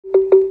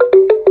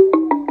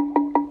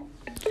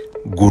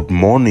Good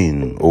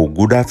morning or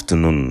good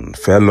afternoon,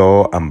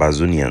 fellow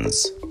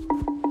Ambazonians.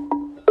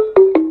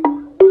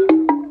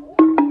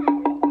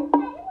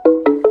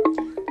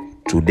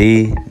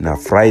 Today na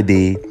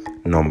Friday,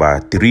 number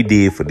 3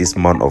 day for this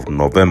month of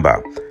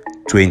November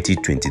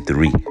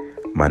 2023.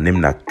 My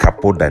name na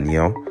Capo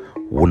Daniel,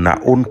 una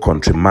own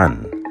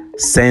countryman,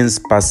 sense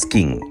pass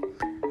king,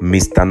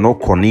 Mr. No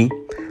Connie.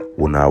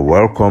 Una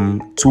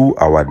welcome to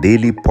our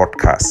daily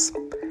podcast,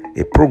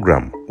 a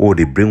program where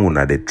they bring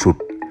una the truth,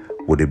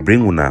 where they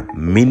bring una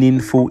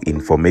meaningful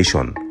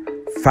information,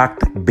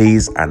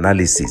 fact-based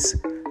analysis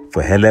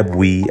for help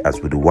we as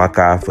we work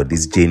for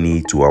this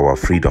journey to our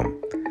freedom,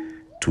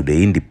 to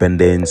the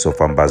independence of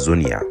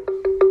Ambazonia.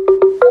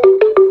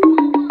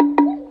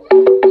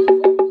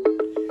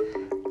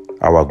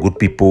 Our good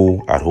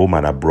people at home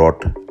and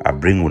abroad, I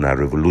bring una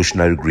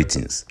revolutionary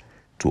greetings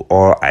to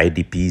all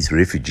IDPs,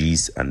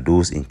 refugees, and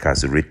those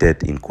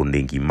incarcerated in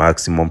Kondengi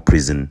Maximum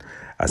Prison.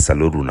 I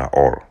salute una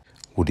all.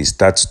 We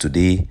start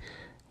today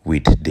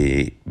with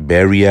the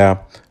burial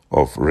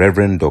of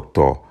Reverend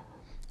Dr.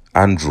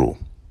 Andrew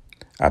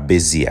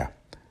Ambazonia,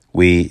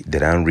 where they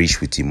ran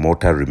reach with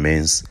immortal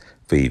remains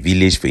for a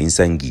village for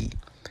Insangi.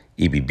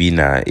 He be been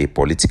a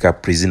political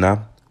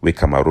prisoner where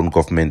Cameroon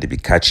government be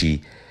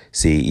catchy,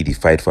 say he dey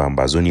fight for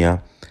Ambazonia.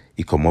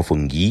 He come off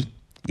from Gi.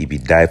 He be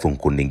die from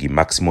Kondengi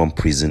Maximum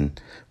Prison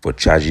for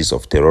charges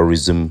of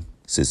terrorism,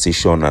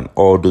 secession, and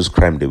all those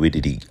crimes the way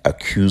they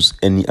accuse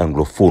any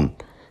Anglophone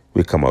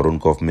where Cameroon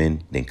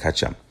government then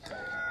catch him.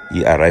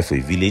 He arrived for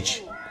a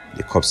village.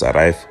 The cops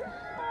arrive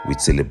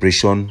with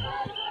celebration.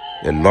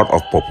 A lot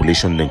of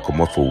population then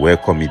come up for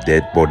welcome his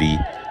dead body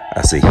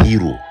as a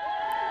hero.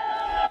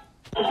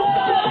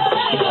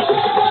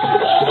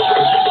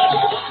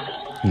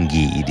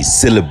 He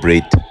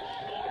celebrate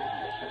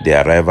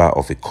the arrival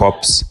of a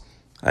corpse,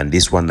 and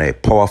this one a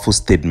powerful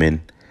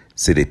statement.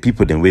 Say the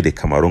people then where the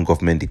Cameroon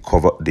government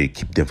they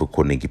keep them for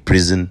Kondengi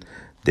prison,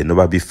 they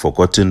never be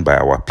forgotten by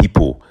our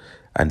people,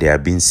 and they are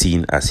being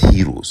seen as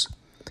heroes.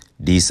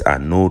 These are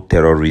no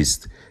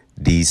terrorists.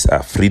 These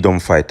are freedom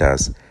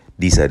fighters.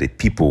 These are the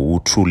people who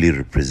truly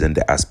represent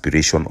the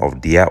aspiration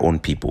of their own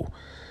people.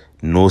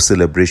 No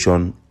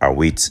celebration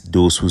awaits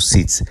those who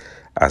sit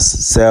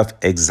as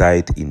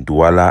self-exiled in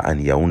Douala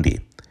and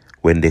Yaoundé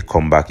when they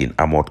come back in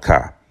armored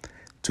car.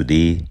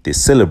 Today, the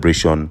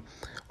celebration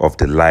of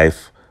the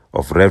life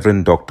of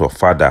Reverend Dr.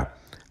 Father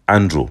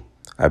Andrew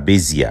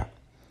Ambazonia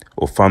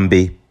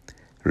Ofambe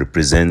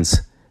represents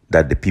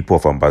that the people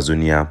of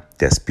Ambazonia,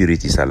 their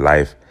spirit is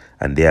alive,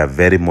 and they are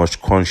very much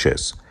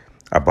conscious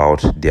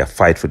about their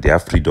fight for their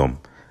freedom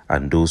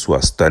and those who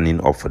are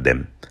standing up for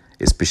them,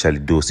 especially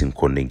those in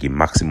Kondengi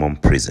Maximum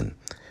Prison.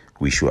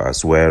 We should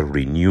as well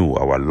renew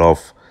our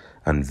love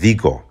and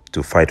vigor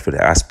to fight for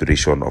the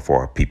aspiration of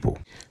our people.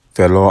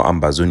 Fellow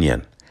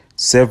Ambazonian,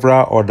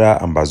 several other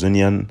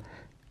Ambazonian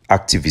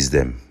activists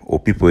them or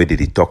people where they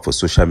talk for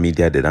social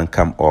media, they don't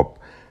come up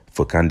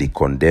for can they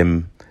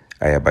condemn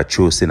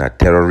Ayabacho saying a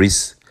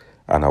terrorist,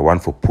 and I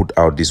want to put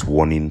out this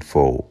warning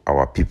for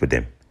our people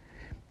them.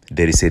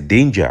 There is a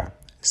danger,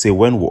 say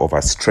when we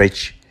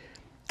overstretch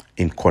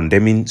in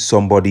condemning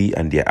somebody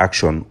and their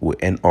action will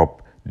end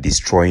up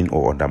destroying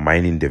or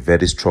undermining the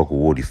very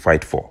struggle we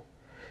fight for.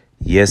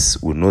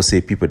 Yes, we know say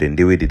people then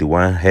they way they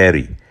want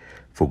hurry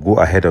for go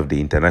ahead of the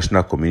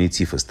international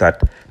community for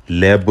start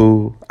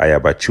label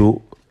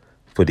Ayabacho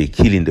for the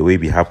killing the way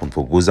it happened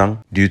for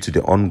Gozang due to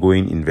the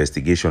ongoing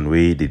investigation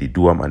way they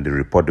do them and the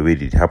report the way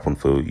it happened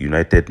for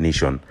United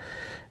Nations.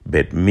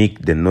 But make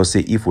them not say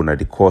if one of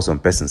the cause on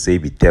person say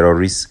be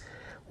terrorists,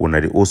 one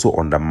of the also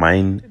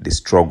undermine the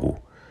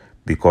struggle.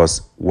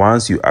 Because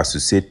once you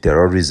associate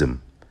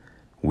terrorism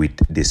with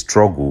the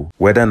struggle,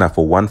 whether not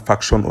for one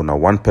faction or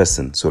not one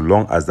person, so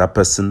long as that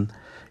person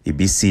it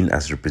be seen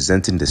as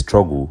representing the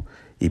struggle,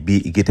 it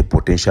get a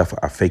potential for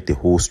affect the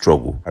whole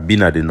struggle. I've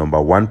been at the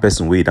number one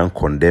person where you don't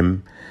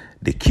condemn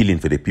the killing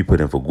for the people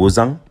then for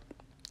Gozang,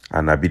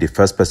 and I'll be the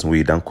first person where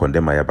you don't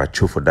condemn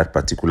Ayabacho for that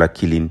particular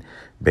killing,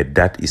 but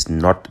that is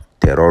not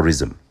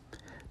terrorism.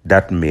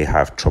 That may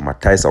have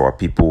traumatized our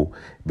people,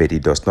 but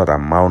it does not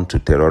amount to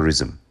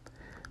terrorism.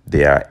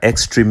 They are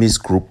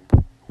extremist group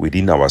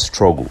within our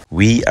struggle.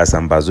 We as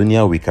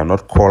Ambazonia, we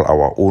cannot call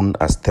our own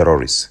as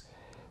terrorists.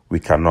 We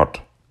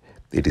cannot.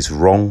 It is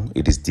wrong,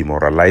 it is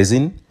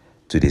demoralizing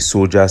to the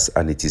soldiers,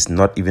 and it is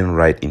not even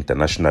right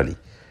internationally.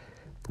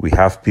 We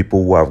have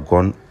people who have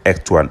gone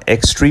to an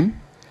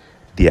extreme.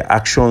 Their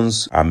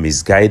actions are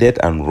misguided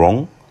and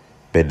wrong,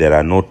 but there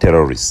are no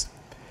terrorists.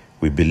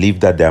 We believe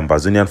that the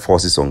Ambazonian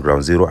forces on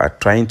ground zero are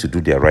trying to do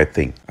their right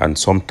thing, and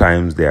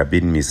sometimes they are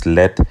being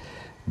misled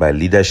by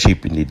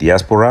leadership in the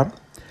diaspora,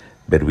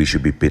 but we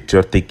should be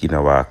patriotic in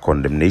our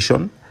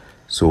condemnation.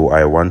 So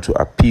I want to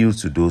appeal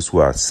to those who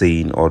are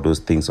saying all those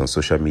things on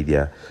social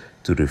media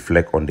to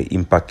reflect on the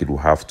impact it will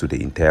have to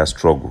the entire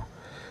struggle.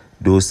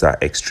 Those are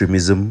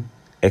extremism.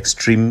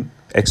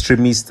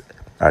 Extremists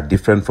are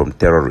different from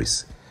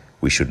terrorists.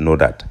 We should know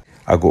that.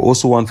 I go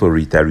also want to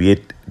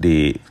reiterate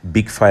the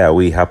big fire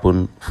way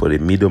happen for the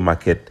middle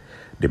market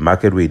the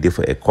market where they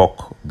for a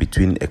cock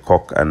between a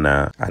cock and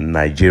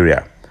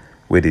Nigeria,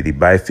 where they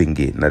buy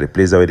finge. Now the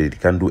place where they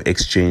can do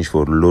exchange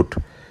for load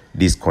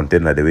this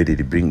container, the way they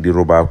bring the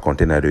rubber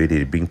container, the way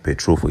they bring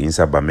petrol for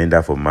inside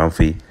Bamenda for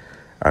Manfi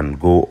and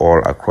go all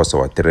across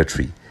our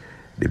territory.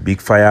 The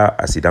big fire,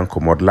 as it don't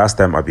come out last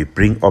time, I be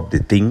bring up the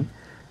thing.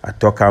 I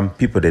talk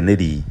people they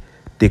need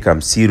take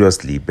them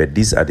seriously, but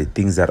these are the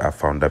things that are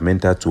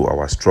fundamental to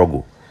our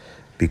struggle,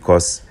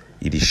 because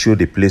it is show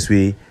the place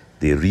where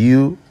the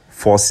real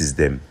forces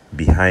them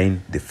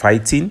behind the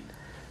fighting,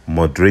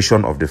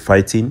 moderation of the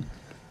fighting,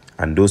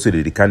 and those who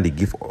they can't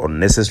give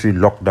unnecessary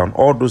lockdown,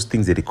 all those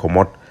things that they come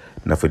out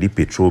now for the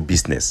petrol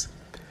business.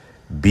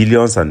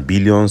 Billions and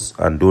billions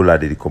and dollars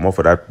that they come out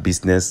for that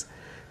business,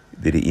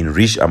 they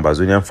enrich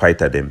Ambazonian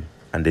fighter them,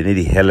 and they need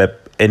to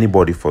help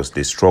anybody for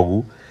the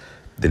struggle.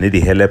 They need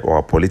to help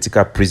our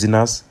political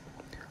prisoners.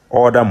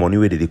 All that money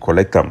where they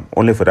collect them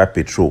only for that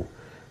petrol.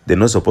 They're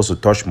not supposed to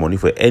touch money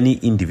for any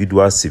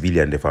individual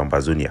civilian for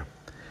Ambazonia.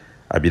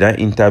 I be that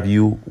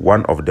interview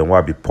one of them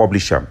will be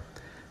published.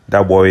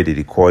 That boy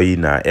they call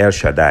in El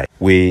Shaddai,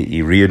 where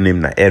he real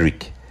name na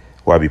Eric,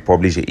 will be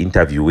published an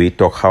interview where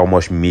talk how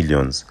much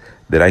millions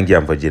they don't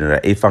give for General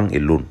Efang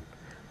alone.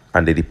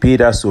 And they pay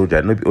that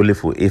soldier not only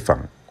for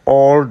Efang,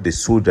 all the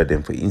soldier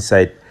them for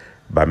inside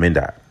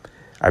Bamenda.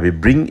 I will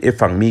bring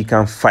Efang me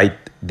can fight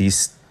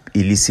this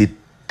illicit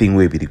thing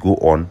where we go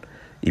on.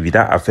 If it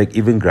don't affect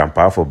even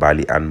Grandpa for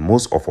Bali and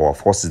most of our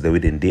forces that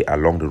within day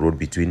along the road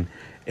between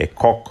a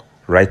cock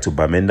right to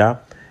Bamenda,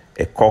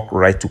 a cock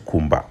right to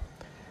Kumba.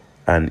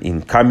 And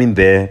in coming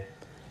there,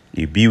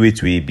 it be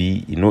which will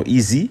be,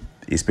 easy,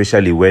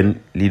 especially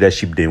when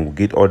leadership then will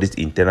get all this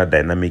internal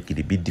dynamic.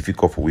 It'll be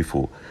difficult for we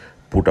to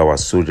put our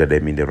soldier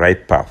them in the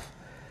right path.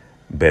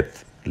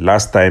 But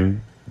last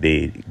time,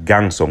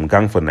 some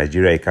gang for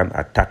Nigeria can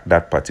attack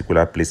that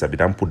particular place. I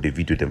didn't put the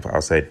video them for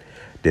outside.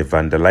 They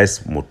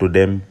vandalized motor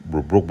them,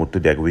 broke motor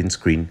their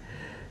windscreen,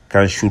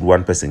 can shoot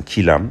one person,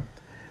 kill them,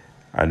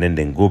 and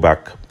then go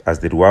back. As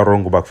they were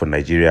wrong, go back for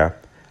Nigeria.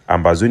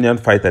 Ambazonian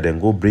fighter then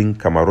go bring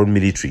Cameroon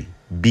military,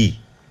 B.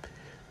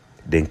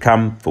 Then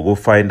come for go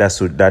find us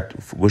so that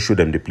go show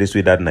them the place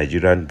where that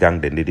Nigerian gang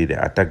then they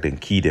attack, then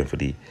kill them for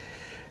the.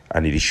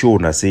 And it is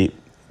shown, I say,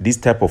 this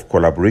type of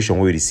collaboration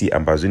where you see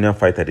Ambazonian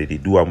fighter that they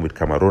do with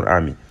Cameroon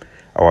army,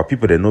 our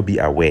people they not be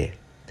aware.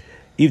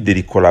 If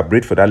they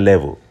collaborate for that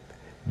level,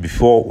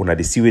 before when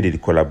they see where they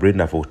collaborate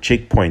now for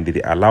checkpoint,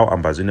 they allow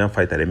Ambazonian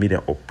fighter they make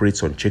them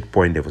operate on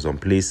checkpoint there for some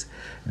place,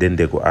 then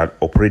they go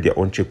operate their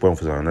own checkpoint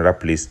for another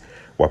place.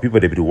 What people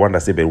they be the one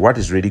that say, but what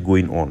is really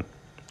going on?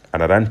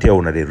 And I don't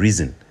tell the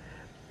reason.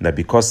 Now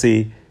because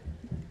say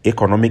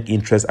economic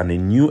interest and a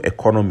new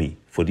economy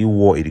for the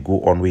war it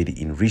go on where they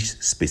enrich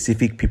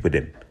specific people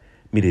them.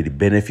 They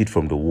benefit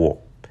from the war.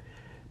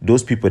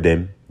 Those people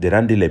them, they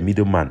run the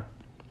middleman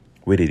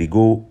where they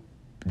go,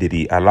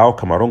 they allow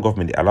Cameroon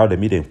government, they allow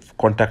them to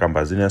contact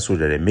Ambazonian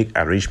soldiers, they make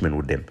arrangement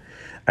with them.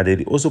 And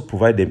they also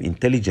provide them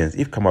intelligence.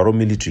 If Cameroon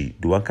military,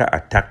 the one can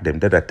attack them,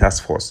 that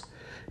task force,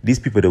 these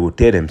people they will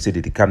tell them, say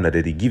that they come, that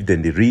they give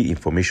them the real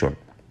information.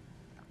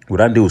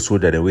 Would they will show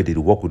that the way they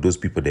work with those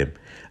people them,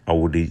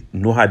 and would they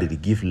know how they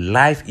give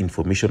live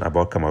information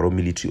about Cameroon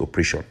military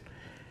operation.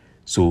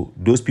 So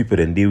those people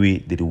then they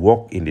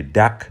work in the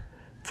dark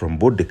from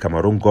both the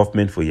Cameroon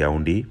government for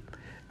Yaoundé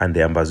and the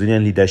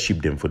Ambazonian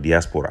leadership them for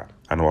diaspora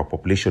and our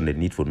population they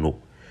need for know.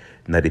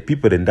 Now the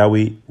people then that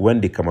way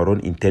when the Cameroon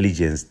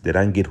intelligence they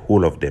don't get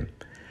hold of them,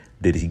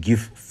 they give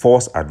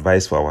false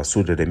advice for our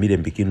soldiers. They make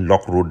them begin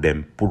lock road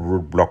them, put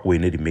road block where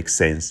it need to make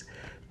sense,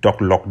 talk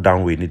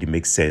lockdown where it need to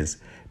make sense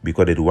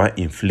because they want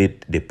to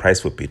inflate the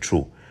price for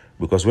petrol.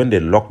 Because when they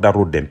lock that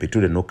road them,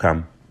 petrol they no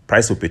come,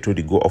 price of petrol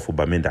they go off for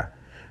Bamenda.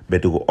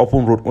 But they go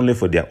open road only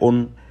for their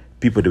own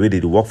people, the way they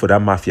do work for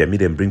that mafia, make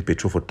them bring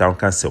petrol for town,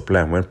 can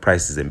supply, and when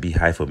prices and be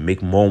high for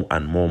make more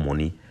and more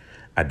money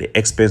at the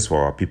expense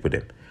for our people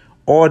them.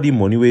 All the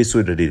money way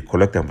so that they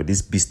collect them for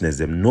this business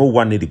them, no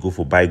one need to go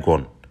for buy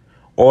gun.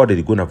 Or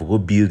they go go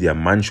build their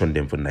mansion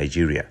them for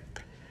Nigeria.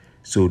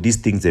 So these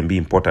things then be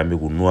important, we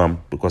will know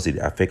them because it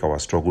affect our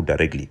struggle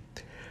directly.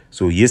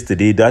 So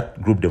yesterday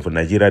that group them for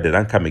Nigeria, they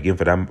don't come again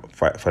for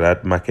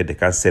that market, they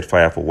can't set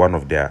fire for one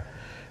of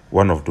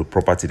the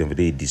property them.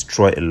 They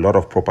destroy a lot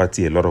of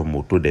property, a lot of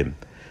motor them,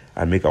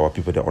 and make our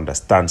people to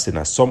understand. So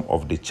now some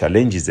of the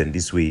challenges in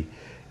this way,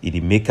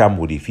 it make them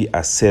would if we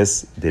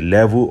assess the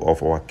level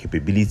of our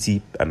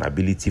capability and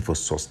ability for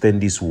sustain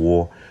this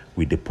war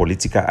with the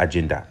political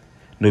agenda.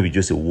 No, we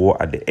just a war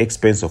at the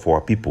expense of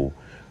our people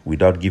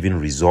without giving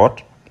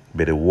result,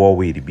 but a war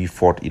where it be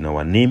fought in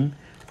our name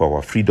for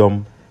our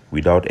freedom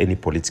without any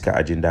political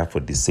agenda for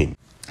the same.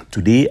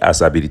 Today,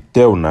 as I be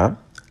tell now,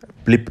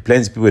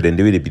 plenty of people then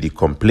they will be the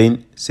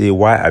complaint, say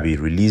why I be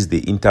released the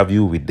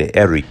interview with the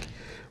Eric,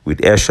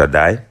 with El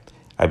Shaddai.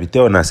 I be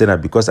tell now say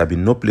that because I be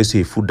no place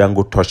where food don't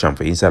go touch them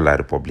for inside La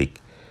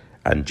Republic.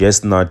 And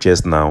just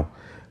now,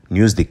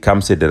 news they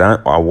come say that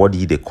I award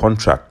you the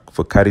contract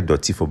for carry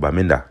dirty for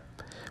Bamenda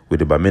with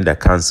the Bamenda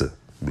Council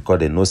because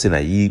they know say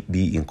that he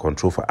be in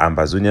control for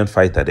Ambazonian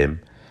fighter them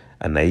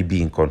and na he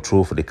be in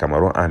control for the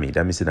Cameroon army.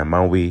 That means in a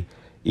man way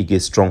he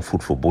get strong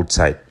foot for both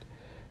sides.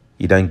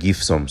 He then give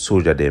some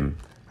soldier them,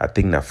 I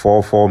think na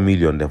 4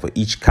 million them for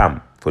each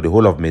camp for the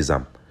whole of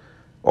Mezam.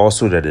 All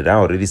soldier they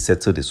already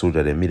settled the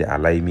soldier they made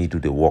allow me to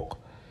the work.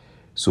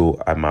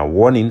 So I'm a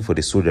warning for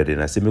the soldier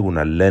then I say me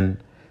gonna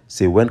learn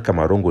say when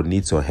Cameroon go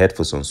need some head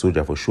for some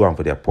soldier for sure and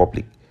for their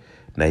public.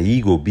 Now he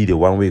go be the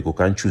one way go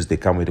can choose the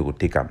camp where they go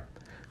take them.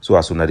 So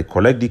as soon as they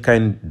collect the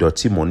kind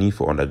dirty money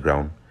for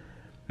underground,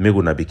 me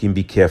gonna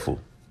be careful.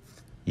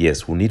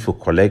 Yes, we need to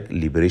collect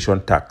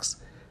liberation tax,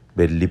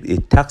 but a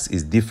tax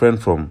is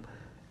different from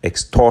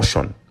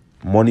extortion,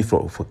 money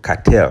for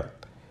cartel.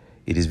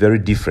 It is very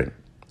different.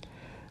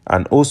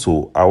 And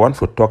also, I want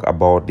to talk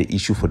about the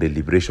issue for the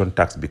liberation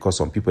tax because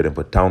some people in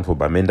the town for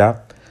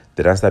Bamenda,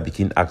 the answer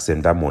begin ask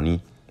them that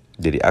money.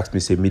 They ask me,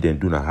 say, me then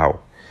do now how.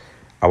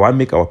 I want to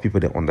make our people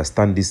they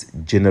understand this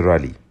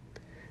generally.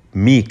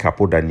 Me,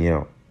 Capo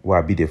Daniel, who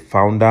I be the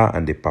founder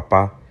and the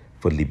papa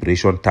for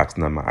liberation tax,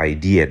 na my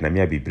idea, na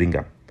me I be bring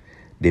up.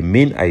 The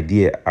main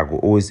idea I go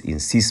always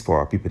insist for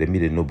our people that me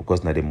they know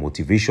because now the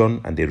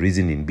motivation and the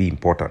reasoning be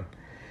important.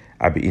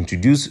 I be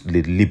introduce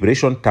the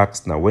liberation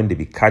tax now when they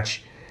be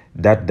catch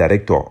that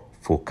director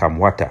for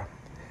Kamwata.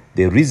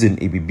 The reason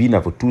it be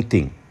been for two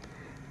things.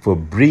 For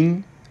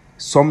bring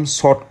some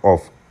sort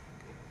of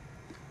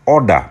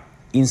order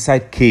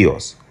inside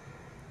chaos.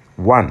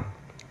 One,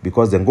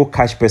 because then go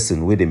catch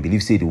person where they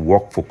believe say they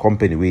work for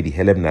company where the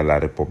help na la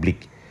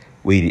Republic,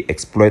 where they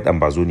exploit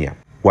Ambazonia.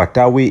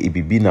 Wata way it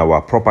be been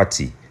our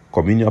property,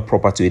 communal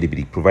property where they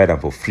be provide them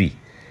for free.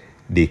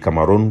 The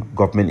Cameroon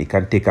government it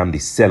can take them, they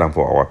sell them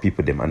for our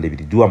people them and they be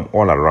do them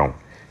all around.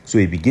 So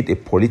if we get a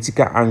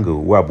political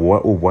angle where we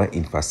want to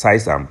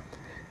emphasize them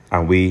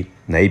and we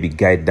now be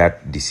guide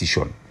that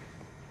decision.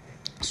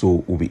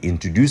 So we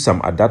introduce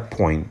them at that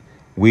point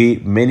where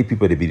many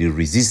people they be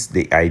resist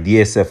the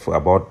idea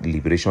about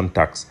liberation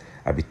tax.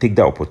 I will take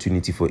that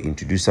opportunity for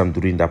introduce them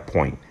during that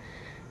point.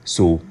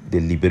 So the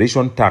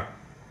liberation tax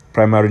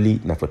primarily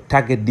now for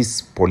target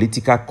this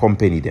political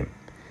company them.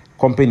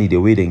 Company the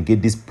way they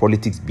get this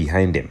politics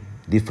behind them.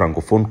 This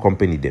francophone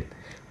company them.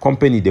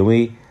 Company the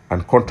way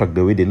and contract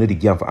the way they know the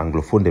game for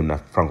anglophone them na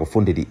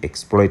francophone they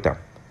exploit them.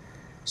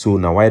 So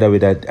now why that way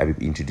that I will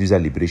introduce a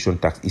liberation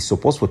tax is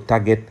supposed to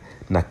target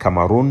na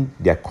Cameroon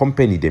their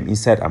company them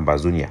inside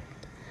Ambazonia.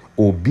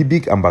 Or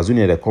big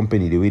Ambazonia the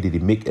company the way they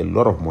make a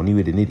lot of money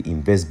where they need to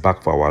invest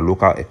back for our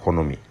local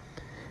economy.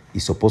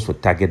 Is supposed to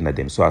target na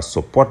them. So I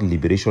support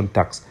liberation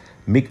tax,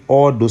 make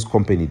all those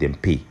company them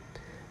pay.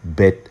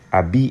 But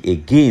I be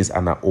against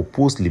and I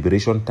oppose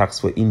liberation tax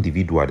for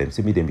individual them.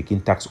 Say me them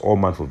making tax all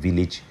man for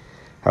village.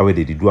 How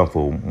they do them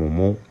for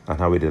Momo and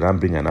how they don't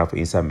bring enough for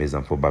inside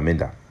Mezam for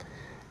Bamenda.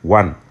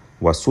 One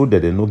was so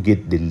that they no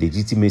get the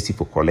legitimacy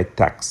for collect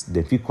tax.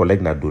 They feel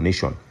collect na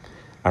donation.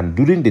 And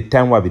during the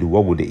time where we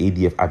work with the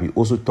ADF, I will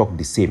also talk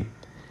the same.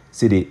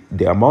 Say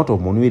the amount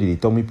of money they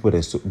tell me people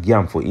that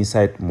give for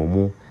inside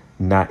Momo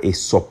na a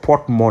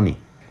support money,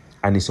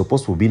 and it's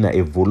supposed to be na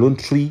a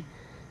voluntary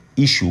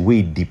issue where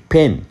it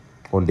depend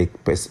on the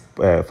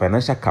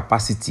financial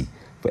capacity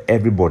for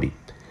everybody.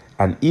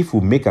 And if we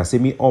make and say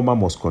me all man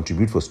must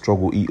contribute for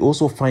struggle, he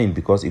also fine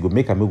because it will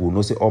make a make we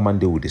know say all man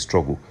deal with the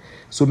struggle.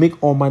 So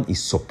make all man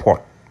is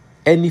support.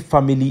 Any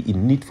family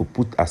in need for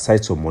put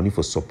aside some money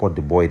for support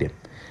the boy them.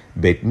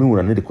 But me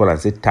when I need to call and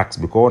say tax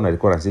because when I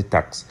call and say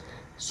tax,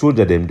 so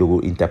that them they will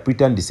interpret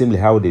them the same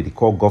how they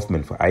call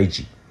government for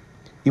IG.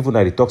 Even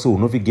when they talk so we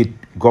know if you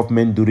get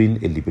government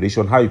during a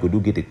liberation, how you could do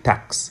get a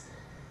tax.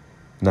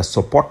 Now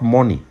support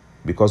money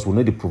because we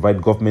need to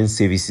provide government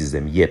services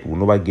them yet.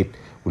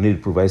 We need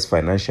to provide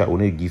financial,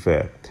 we need to give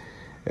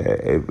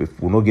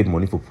if we not get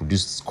money for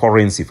produce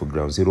currency for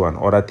ground zero and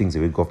other things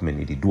the way government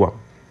need to do them.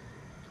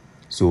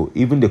 So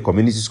even the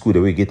community school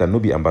the way get and no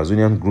be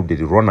Ambazonian group they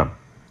run them.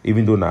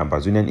 Even though na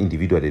Ambazonian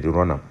individual they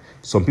run them.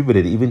 Some people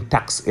they even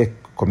tax a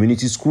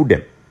community school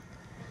them.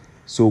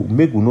 So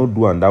make we not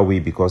do it that way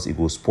because it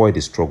will spoil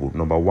the struggle.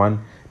 Number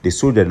one, the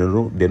soldier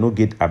they no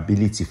get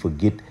ability for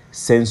get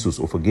census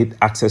or for get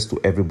access to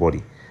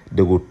everybody.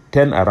 They go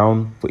turn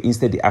around for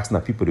instead they ask na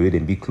people the way they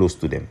be close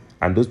to them.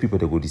 And those people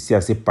they go to see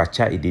and say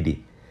pacha idede.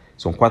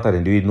 Some quarter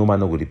then they no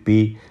man no go to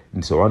pay.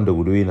 So one they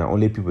go do it na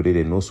only people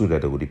they know so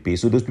that they go to pay.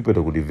 So those people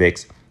they go to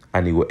vex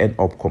and it will end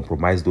up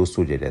compromise those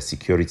soldiers their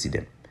security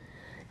them.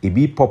 It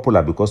be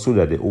popular because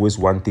soldiers they always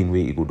one thing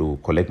where it go to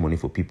collect money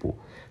for people.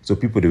 So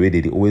people the way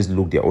they always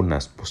look their own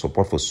as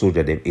support for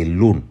soldier them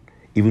alone.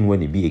 Even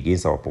when it be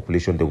against our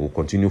population, they will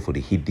continue for the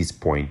hit this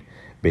point.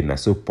 But na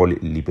so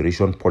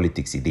liberation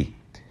politics it dey.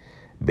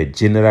 But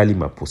generally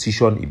my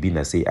position it be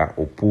na say I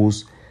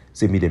oppose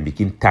say me them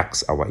begin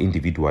tax our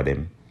individual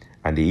them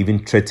and they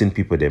even threaten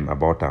people them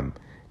about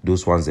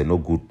those ones they no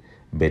good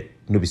but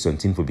no be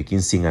something for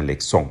begin sing and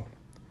like song.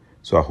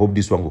 So I hope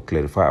this one will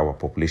clarify our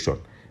population.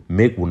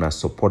 Make una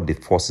support the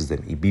forces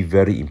them. It be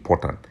very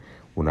important.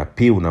 Una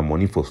pay una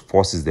money for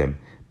forces them,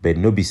 but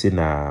no be say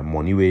na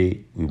money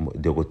way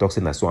they go talk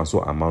say na so and so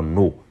amount.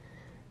 No.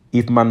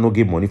 If man no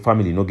get money,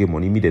 family no get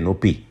money, me they no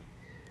pay.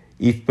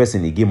 If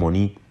person he get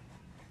money,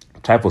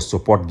 Try for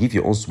support. Give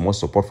your own small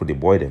support for the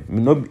boy.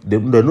 They're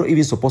not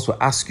even supposed to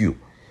ask you.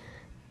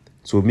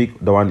 So make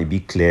the one be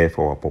clear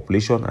for our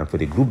population and for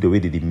the group the way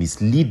they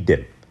mislead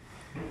them.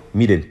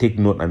 Me then take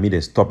note and me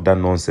then stop that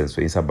nonsense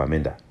for inside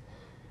Bamenda.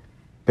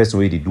 Person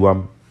way they do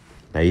am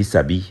na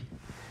isabi.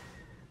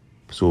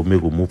 So me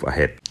go move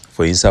ahead.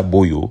 For inside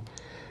Boyo,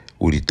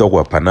 we talk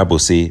with Panabo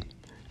say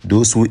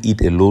those who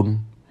eat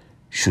alone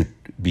should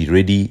be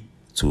ready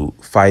to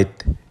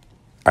fight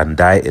and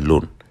die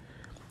alone.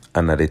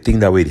 And the thing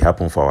that way it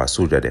happen for our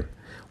soldier them.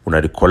 When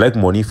they collect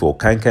money for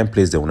kind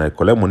place them, when they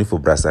collect money for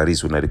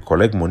brasseries, when they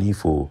collect money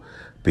for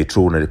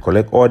petrol, when they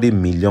collect all the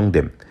million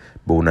them.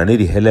 But when they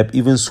need help,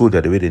 even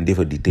soldier the way they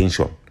for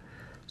detention.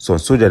 Some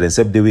soldier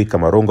themselves the way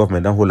Cameroon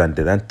government and Holland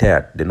they don't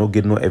tired. They don't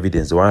get no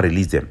evidence. They won't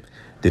release them.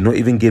 They don't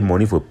even get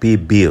money for pay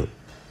bail.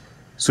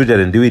 Soldier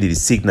then the way they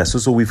sick now.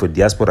 So we for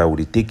diaspora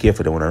will take care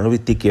for them. When they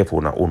take care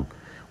for our own.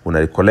 When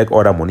they collect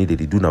all that money they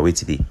do now way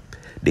today.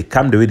 They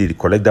come the way they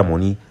collect that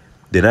money.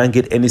 They don't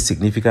get any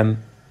significant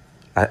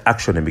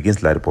action against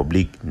the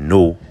Republic.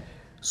 No.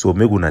 So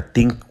me gonna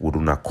think we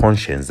do not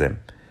conscience them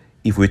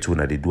if we do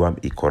not do them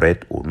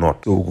correct or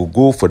not. So we will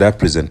go for that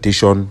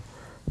presentation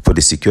for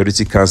the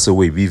Security Council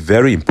will be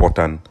very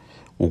important.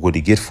 We're going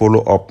to get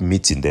follow-up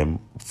meeting them,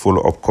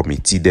 follow-up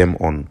committee them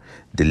on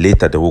the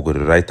letter that we're going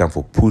to write down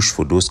for push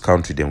for those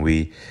countries the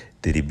way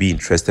they be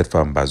interested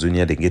for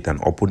Ambazonia, they get an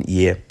open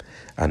ear.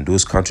 And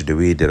those countries, the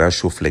way they don't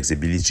show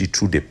flexibility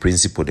through the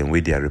principle, the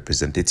way they are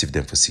representative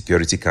them for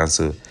Security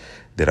Council,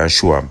 they don't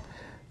show them.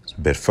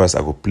 But first,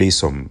 I will play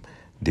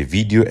the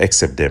video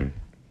except them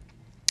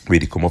where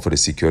they come up for the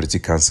Security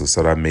Council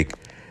so that make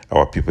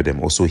our people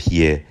them also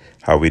hear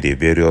how with the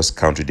various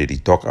countries they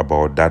talk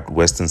about that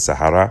Western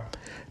Sahara,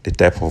 the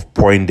type of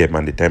point them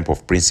and the type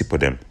of principle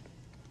them.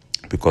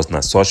 Because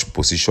now such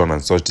position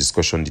and such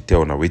discussion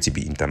detail on a way to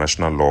be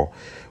international law,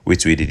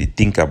 which way they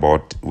think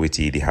about what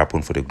they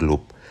happen for the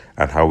globe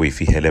and how we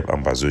feel help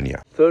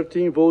Ambazonia.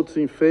 13 votes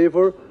in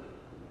favor,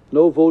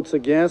 no votes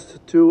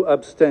against, 2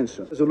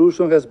 abstentions.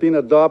 Resolution has been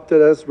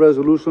adopted as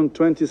Resolution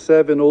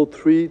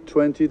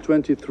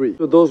 2703/2023.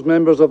 To those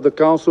members of the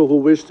Council who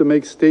wish to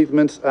make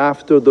statements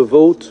after the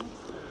vote,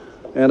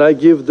 and I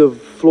give the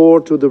floor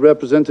to the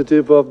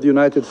representative of the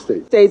United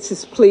States. States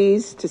is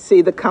pleased to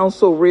see the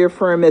Council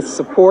reaffirm its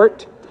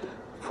support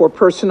for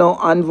Personal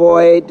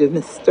Envoy de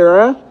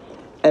Mistura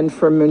and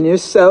for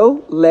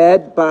MINUSO,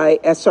 led by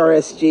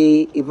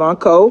SRSG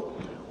Ivanko,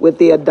 with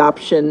the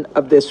adoption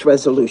of this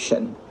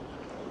resolution.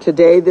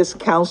 Today, this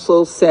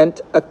Council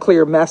sent a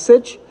clear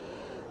message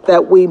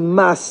that we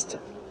must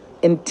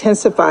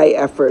intensify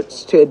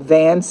efforts to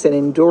advance an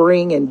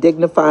enduring and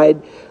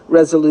dignified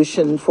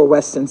resolution for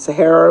Western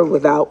Sahara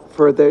without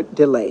further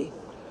delay.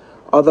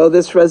 Although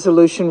this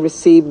resolution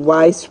received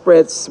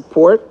widespread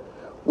support,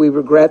 we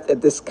regret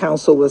that this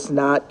Council was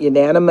not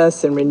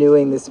unanimous in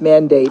renewing this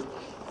mandate,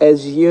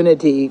 as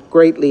unity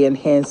greatly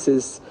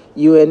enhances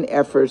UN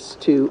efforts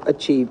to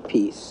achieve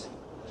peace.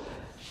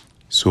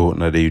 So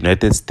now the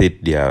United States,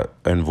 their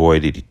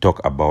envoy, they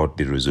talk about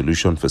the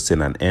resolution for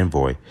sending an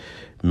envoy,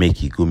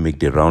 make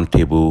the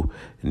roundtable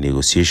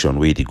negotiation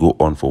where they go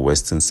on for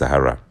Western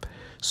Sahara.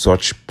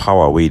 Such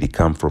power where they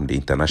come from the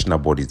international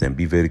bodies and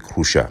be very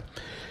crucial.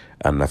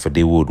 And if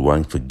they would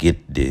want to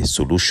get the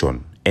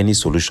solution, any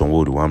solution we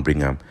would want to bring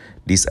them,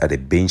 these are the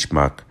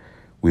benchmark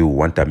we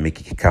want to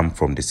make it come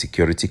from the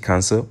Security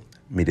Council,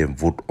 make them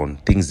vote on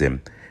things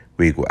them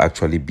where it will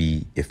actually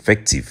be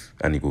effective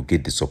and it will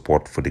get the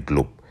support for the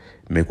globe.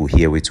 Make we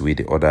hear which way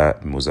the other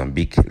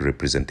Mozambique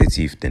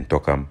representative then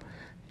talk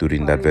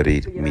during that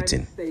very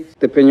meeting.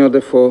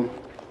 Depending for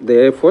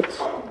the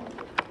efforts,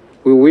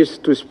 we wish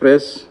to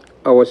express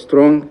our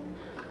strong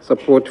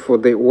support for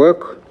the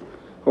work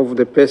of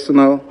the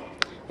personal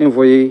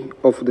envoy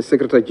of the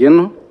Secretary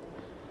General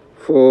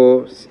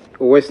for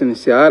Western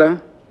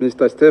Sahara,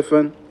 Mr.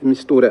 Stefan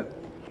Mistura.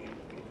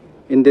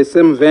 In the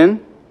same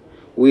vein,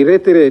 we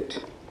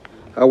reiterate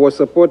our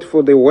support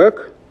for the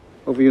work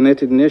of the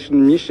United Nations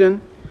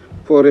Mission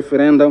for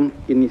Referendum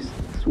in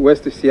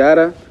West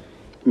Sahara,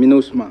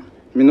 MINUSO.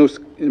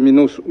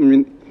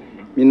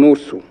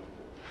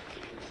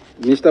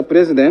 Mr.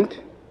 President,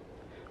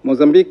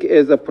 Mozambique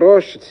has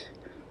approached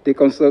the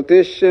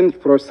consultation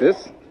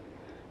process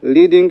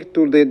leading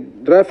to the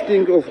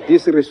drafting of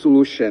this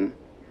resolution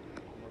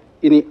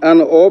in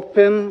an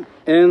open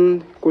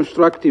and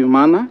constructive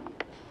manner,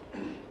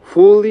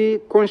 fully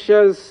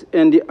conscious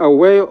and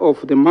aware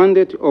of the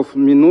mandate of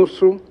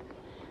MINUSO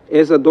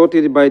as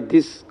adopted by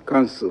this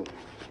Council.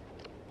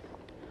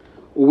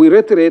 We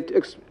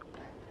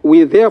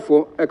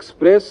therefore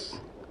express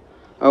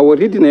our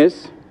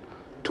readiness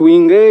to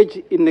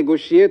engage in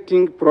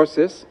negotiating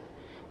process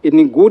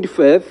in good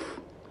faith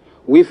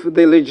with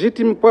the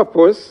legitimate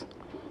purpose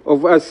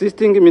of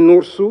assisting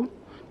MINUSO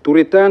to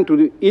return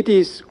to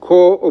its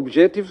core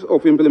objectives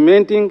of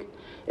implementing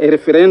a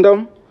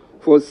referendum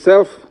for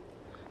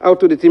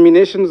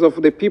self-autodetermination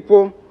of the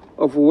people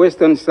of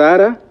Western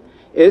Sahara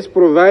as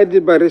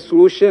provided by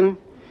Resolution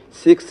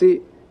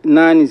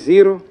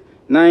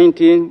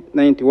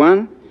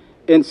 690/1991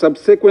 and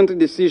subsequent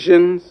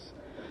decisions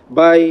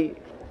by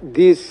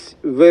this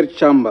very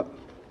chamber.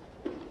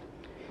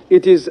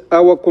 It is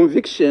our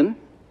conviction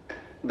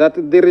that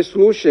the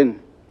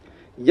resolution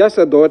just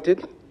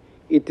adopted,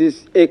 it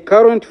is a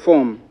current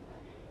form,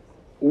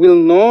 will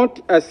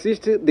not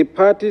assist the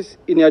parties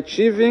in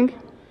achieving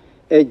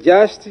a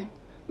just,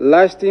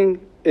 lasting,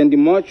 and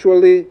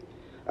mutually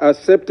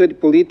accepted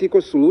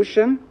political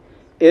solution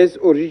as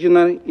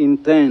originally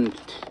intended.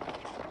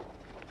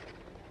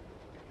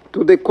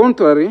 To the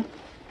contrary,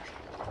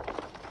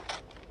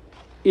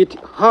 it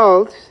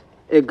halts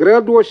a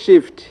gradual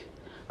shift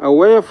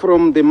away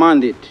from the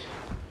mandate.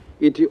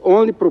 It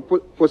only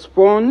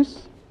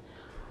postpones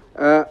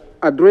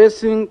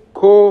addressing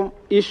core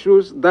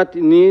issues that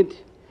need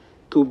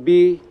to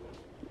be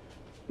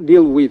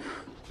dealt with.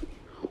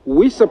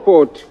 We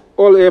support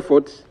all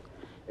efforts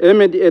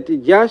aimed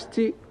at just,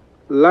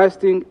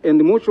 lasting,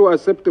 and mutually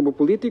acceptable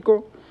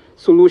political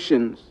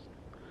solutions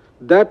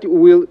that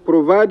will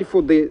provide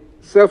for the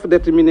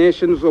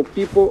self-determinations of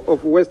people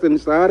of Western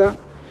Sahara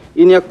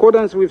in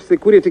accordance with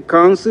Security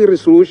Council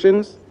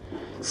resolutions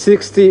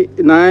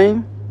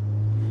 69,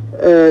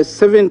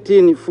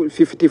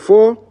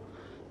 1754,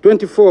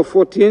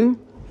 2414,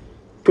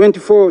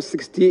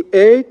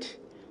 2468,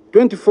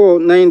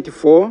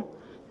 2494,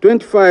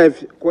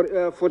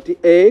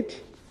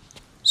 2548.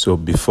 So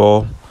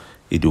before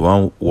it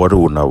one word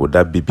would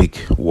that be big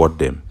word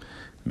them,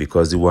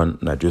 because the one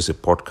not just a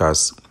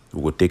podcast,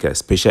 we will take a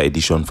special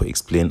edition for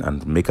explain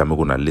and make a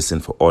gonna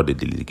listen for all the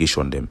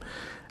delegation them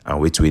and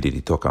which way they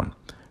talk them.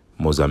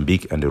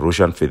 Mozambique and the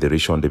Russian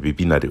Federation, the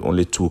BP are the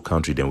only two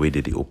countries then way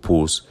they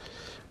oppose,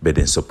 but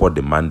then support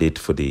the mandate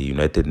for the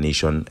United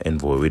Nations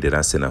envoy where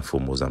they send for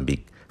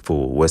Mozambique,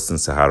 for Western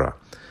Sahara.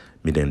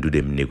 Me then do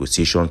the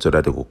negotiation so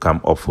that they will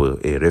come up for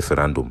a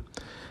referendum.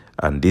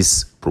 And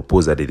this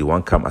proposal that they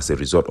want come as a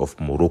result of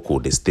Morocco,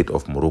 the state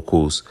of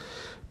Morocco's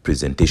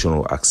presentation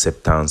or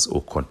acceptance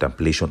or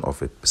contemplation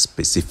of a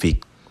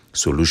specific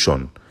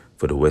solution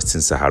for the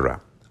Western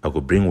Sahara. I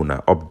will bring on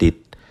an update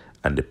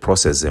and the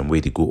process and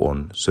way to go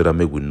on so that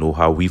we know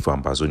how we for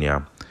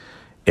Ambazonia,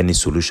 any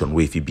solution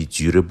where if it be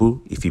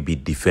durable, if it be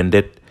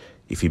defended,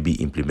 if it be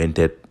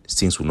implemented,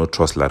 since we not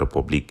trust La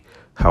Republic,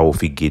 how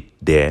if we get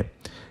there.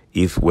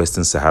 If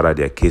Western Sahara,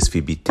 their case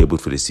will be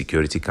tabled for the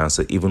Security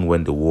Council, even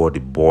when the war, the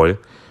boil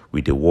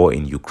with the war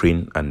in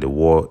Ukraine and the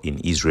war in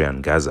Israel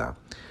and Gaza,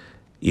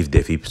 if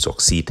they will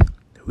succeed,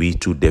 we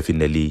too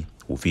definitely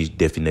will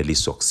definitely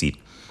succeed.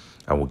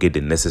 And we'll get the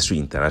necessary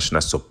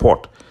international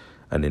support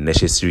and the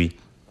necessary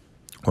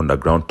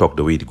underground talk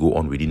the way to go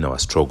on within our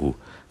struggle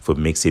for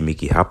make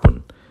it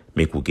happen.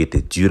 Make we get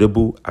a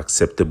durable,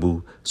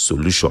 acceptable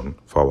solution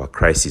for our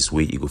crisis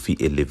where it will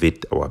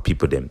elevate our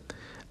people them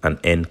and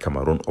end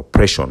Cameroon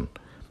oppression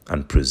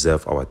and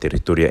preserve our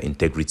territorial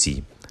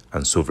integrity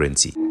and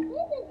sovereignty.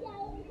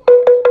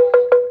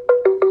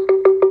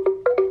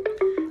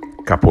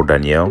 Capo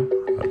Daniel,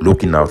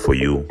 looking out for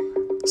you,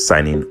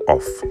 signing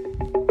off.